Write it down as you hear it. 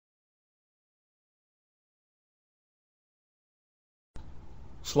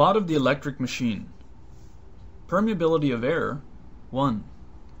Slot of the electric machine. Permeability of air, 1.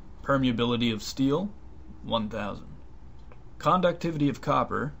 Permeability of steel, 1000. Conductivity of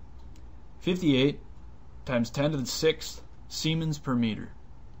copper, 58 times 10 to the 6th Siemens per meter.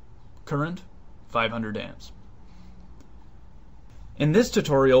 Current, 500 amps. In this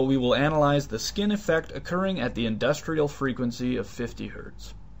tutorial, we will analyze the skin effect occurring at the industrial frequency of 50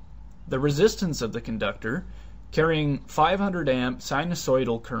 Hz. The resistance of the conductor carrying 500 amp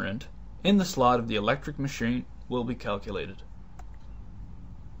sinusoidal current in the slot of the electric machine will be calculated.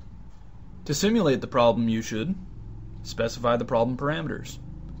 To simulate the problem, you should specify the problem parameters,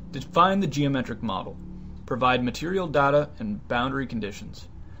 define the geometric model, provide material data and boundary conditions,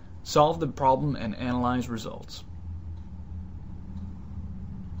 solve the problem and analyze results.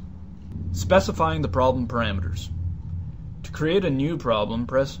 Specifying the problem parameters. To create a new problem,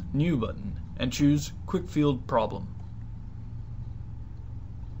 press New button and choose QuickField Problem.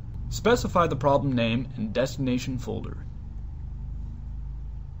 Specify the problem name and destination folder.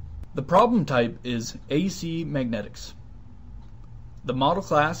 The problem type is AC magnetics. The model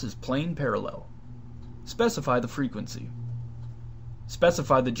class is plane parallel. Specify the frequency.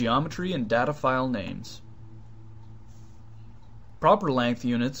 Specify the geometry and data file names. Proper length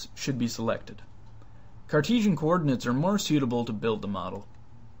units should be selected. Cartesian coordinates are more suitable to build the model.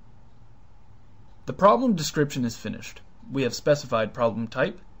 The problem description is finished. We have specified problem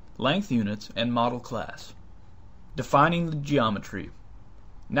type, length units, and model class. Defining the geometry.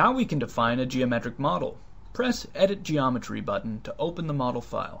 Now we can define a geometric model. Press Edit Geometry button to open the model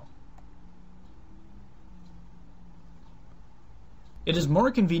file. It is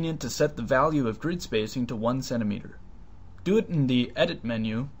more convenient to set the value of grid spacing to 1 centimeter. Do it in the Edit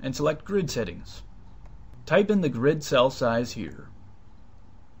menu and select Grid Settings. Type in the grid cell size here.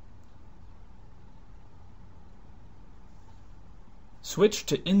 Switch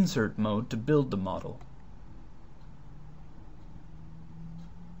to Insert mode to build the model.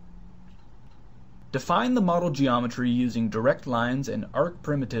 Define the model geometry using direct lines and arc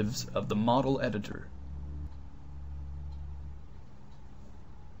primitives of the model editor.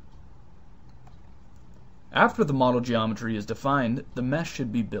 After the model geometry is defined, the mesh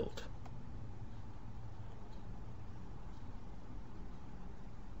should be built.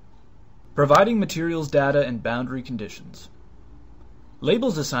 Providing materials data and boundary conditions.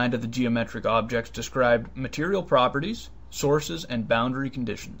 Labels assigned to the geometric objects describe material properties, sources, and boundary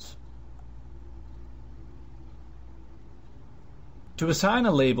conditions. To assign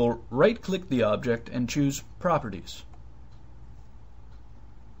a label, right-click the object and choose Properties.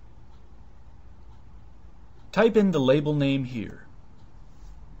 Type in the label name here.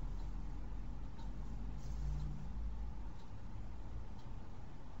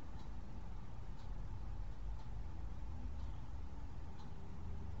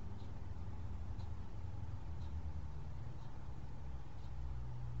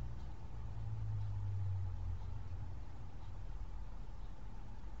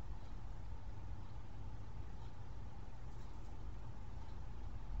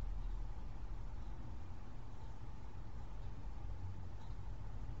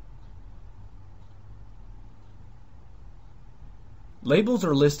 Labels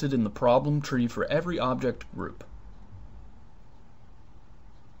are listed in the problem tree for every object group.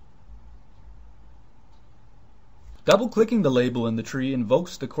 Double-clicking the label in the tree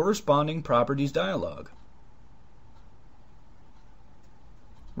invokes the corresponding properties dialog.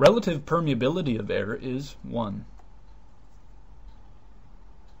 Relative permeability of air is 1.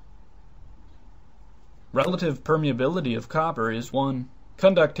 Relative permeability of copper is 1.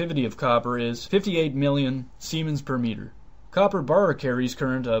 Conductivity of copper is 58 million Siemens per meter. Copper bar carries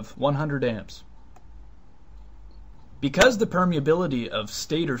current of 100 amps. Because the permeability of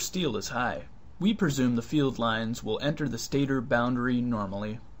stator steel is high, we presume the field lines will enter the stator boundary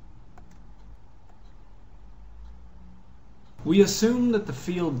normally. We assume that the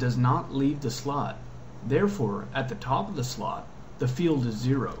field does not leave the slot. Therefore, at the top of the slot, the field is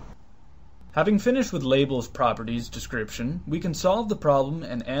 0. Having finished with labels, properties, description, we can solve the problem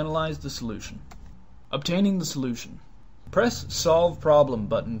and analyze the solution. Obtaining the solution. Press Solve Problem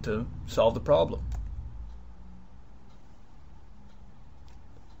button to solve the problem.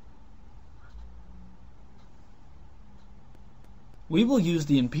 We will use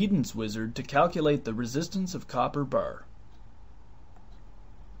the Impedance wizard to calculate the resistance of copper bar.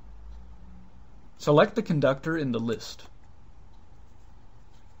 Select the conductor in the list.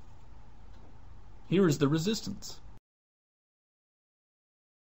 Here is the resistance.